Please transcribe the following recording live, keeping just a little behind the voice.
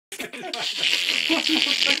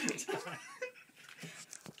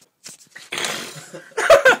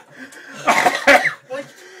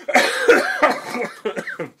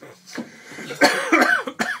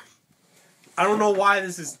I don't know why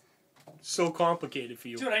this is so complicated for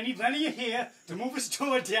you. Dude, I need Lenny here to move his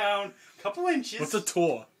door down a couple inches. What's a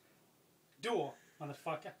tour? Door,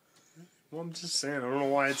 motherfucker. Well, I'm just saying. I don't know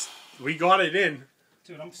why it's... We got it in.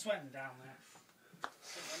 Dude, I'm sweating down there.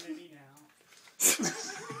 Sit under me now.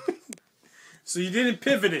 So you didn't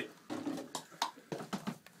pivot it.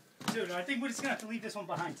 Dude, I think we're just going to have to leave this one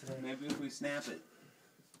behind today. Maybe if we snap it.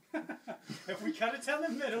 If we cut it down the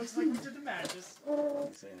middle, just like we did the matches.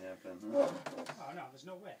 This ain't happening, huh? Oh, no, there's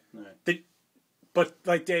no way. All right. But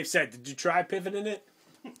like Dave said, did you try pivoting it?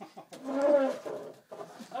 I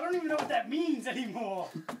don't even know what that means anymore.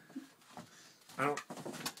 I don't...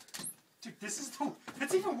 Dude, this is the...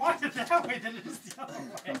 It's even wider that way than it is the other way.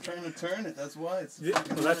 I'm trying to turn it, that's why. It's Yeah,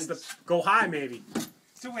 well, that's the... Go high, maybe.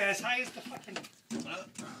 So wait, as high as the fucking...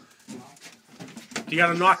 You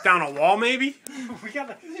gotta knock down a wall, maybe? We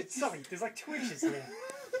gotta... Sorry, there's like 2 inches here.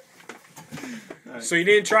 Right. So you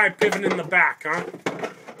didn't try pivoting in the back, huh?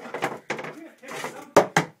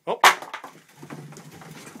 Oh.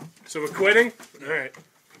 So we're quitting? Alright.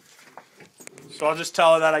 So I'll just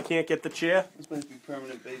tell her that I can't get the chair? This might be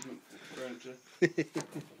permanent basement furniture.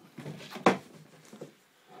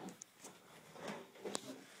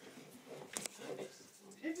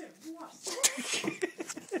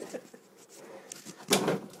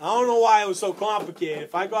 I don't know why it was so complicated.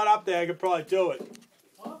 If I got up there, I could probably do it.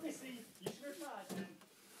 Obviously, you should have tried, man.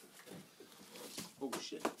 Oh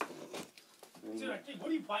shit. Dude, I think, what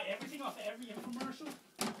do you buy everything off of every infomercial?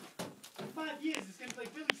 In 5 years, it's gonna be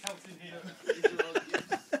like Billy's house in here.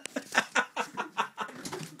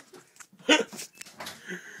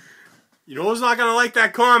 You know who's not gonna like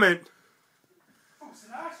that comment? Oh,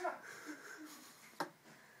 Sinatra?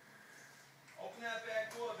 Open that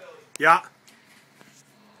back door, Billy. Yeah.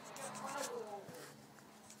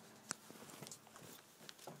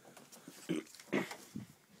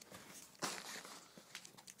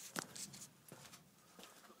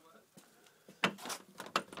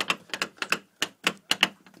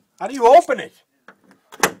 How do you open it?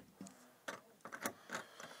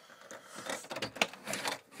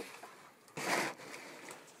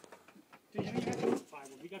 Dude, you don't even have to use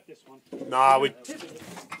plywood. We got this one. Nah, we... Pivot it.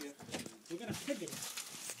 We're gonna pivot it.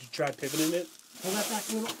 Did you try pivoting it? Pull that back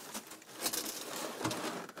a little.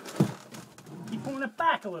 Keep pulling it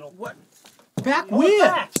back a little. What? Back Pull it where?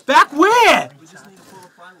 back. Back where? We just need to pull the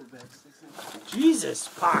plywood back 6 inches. Jesus,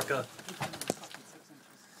 Parker.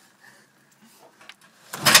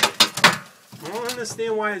 I don't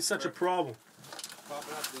understand why it's such a problem. Pop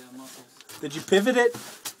it up there, muscles. Did you pivot it?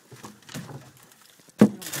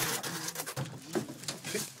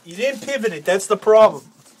 You didn't pivot it, that's the problem. You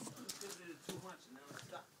pivoted too much and now it's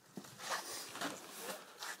stuck.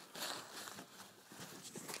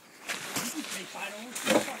 You can take $5 for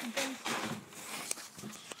these fucking things.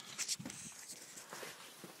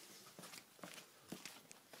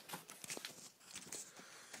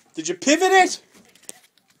 Did you pivot it?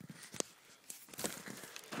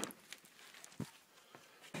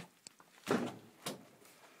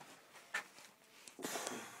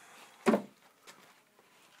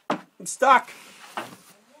 It's stuck.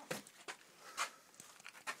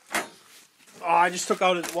 Oh, I just took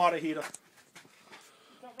out his water heater.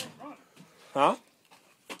 Huh?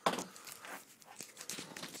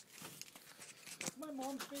 It's my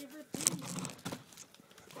mom's favorite piece.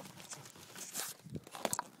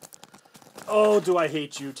 Oh, do I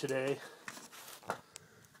hate you today.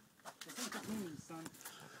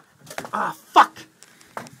 Ah, fuck!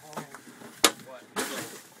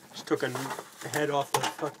 Just took a head off the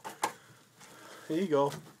fuck. There you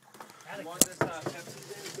go. You want this Pepsi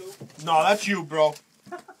thing too? No, that's you, bro.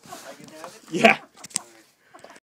 I can have it? Yeah.